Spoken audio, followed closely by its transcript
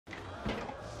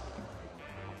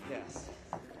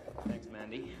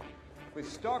Andy. With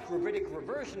stock gravitic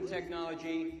reversion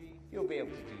technology, you'll be able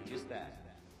to do just that.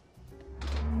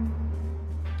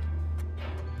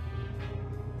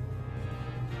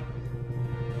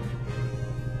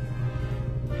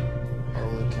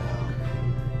 Holy cow.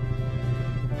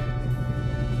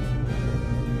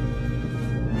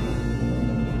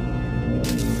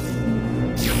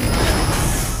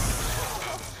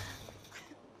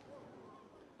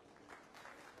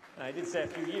 I did say a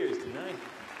few years, didn't I?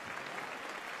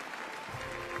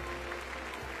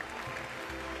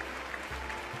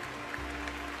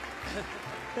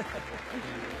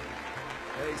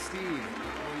 Hey, Steve,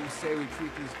 what do you say we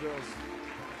treat these girls?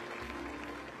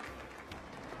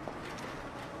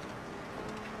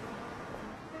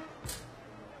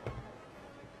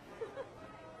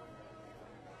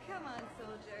 Come on,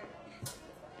 soldier.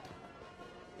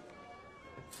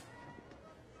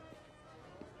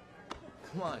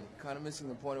 Come on, you're kind of missing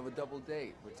the point of a double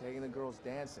date. We're taking the girls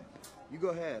dancing. You go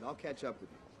ahead. I'll catch up with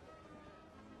you.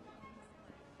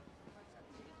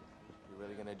 You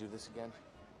really gonna do this again?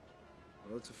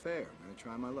 Well, it's a fair. I'm gonna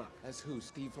try my luck. As who,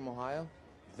 Steve from Ohio?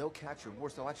 If they'll catch your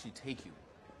worst, they'll actually take you.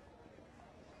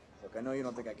 Look, I know you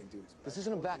don't think I can do this. This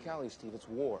isn't a back alley, Steve. It's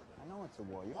war. I know it's a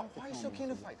war. You Why are you so keen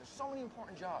to fight? There's so many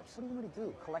important jobs. What do you want me to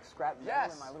do? Collect scrap metal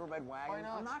Yes. in my little red wagon? Why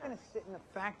not? I'm not going to sit in the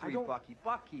factory, Bucky.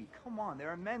 Bucky, come on. There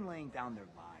are men laying down their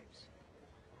lives.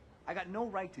 I got no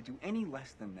right to do any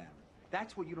less than them.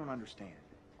 That's what you don't understand.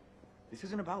 This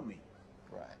isn't about me.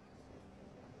 Right.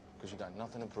 Because you got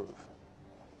nothing to prove.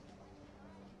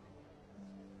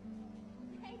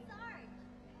 Hey, Sarge.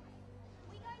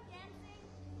 We going dancing?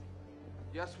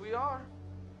 Yes, we are.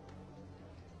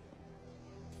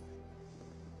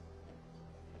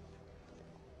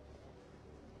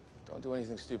 Don't do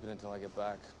anything stupid until I get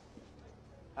back.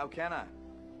 How can I?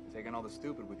 Taking all the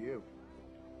stupid with you.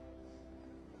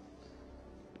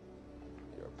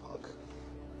 You're a punk.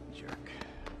 Jerk.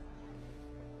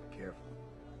 Careful.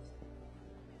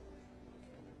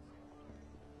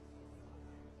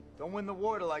 Don't win the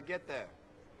war till I get there.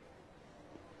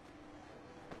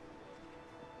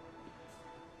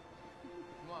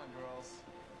 Come on, girls.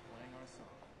 Playing our song.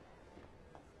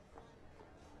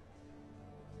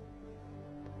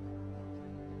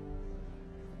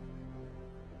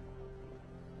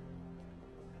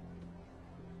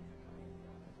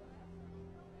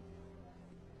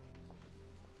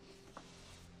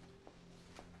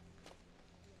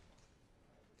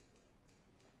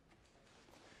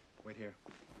 Wait here.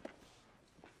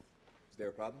 Is there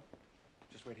a problem?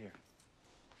 Just wait here.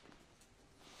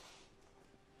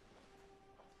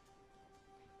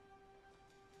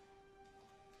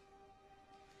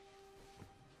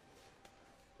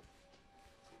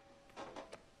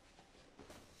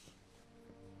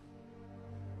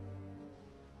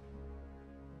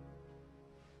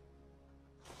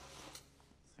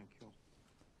 Thank you.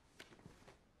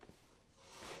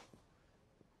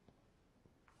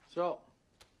 So,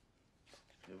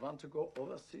 you want to go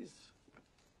overseas?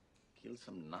 Kill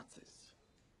some Nazis.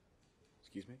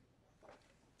 Excuse me?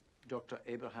 Dr.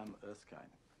 Abraham Erskine.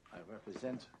 I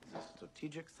represent the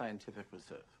Strategic Scientific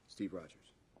Reserve. Steve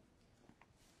Rogers.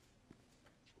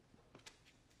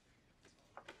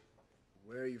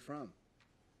 Where are you from?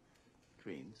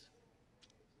 Queens,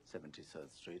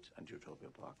 73rd Street and Utopia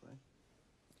Parkway.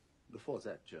 Before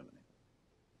that, Germany.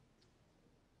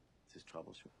 Is this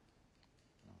troubleshoot?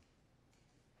 No.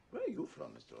 Where are you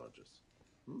from, Mr. Rogers?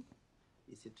 Hmm?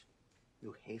 Is it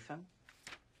New Haven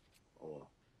or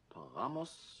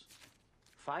Paramos?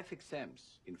 5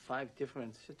 exams in 5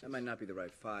 different cities. That might not be the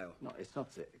right file. No, it's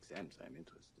not the exams I'm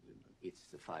interested in. It's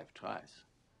the 5 tries.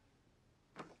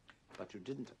 But you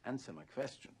didn't answer my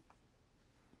question.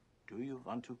 Do you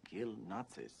want to kill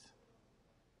Nazis?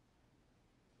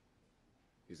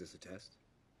 Is this a test?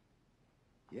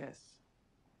 Yes.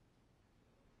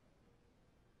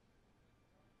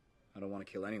 I don't want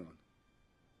to kill anyone.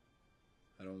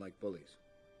 I don't like bullies.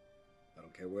 I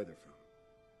don't care where they're from.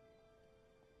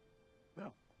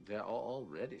 Well, there are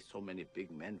already so many big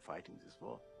men fighting this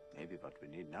war. Maybe what we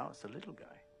need now is a little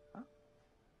guy, huh?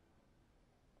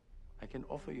 I can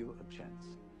offer you a chance.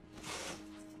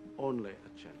 Only a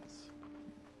chance.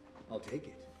 I'll take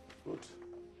it. Good.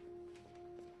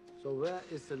 So where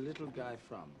is the little guy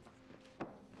from,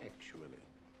 actually?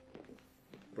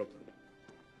 Brooklyn.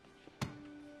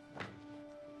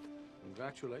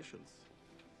 Congratulations,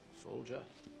 soldier.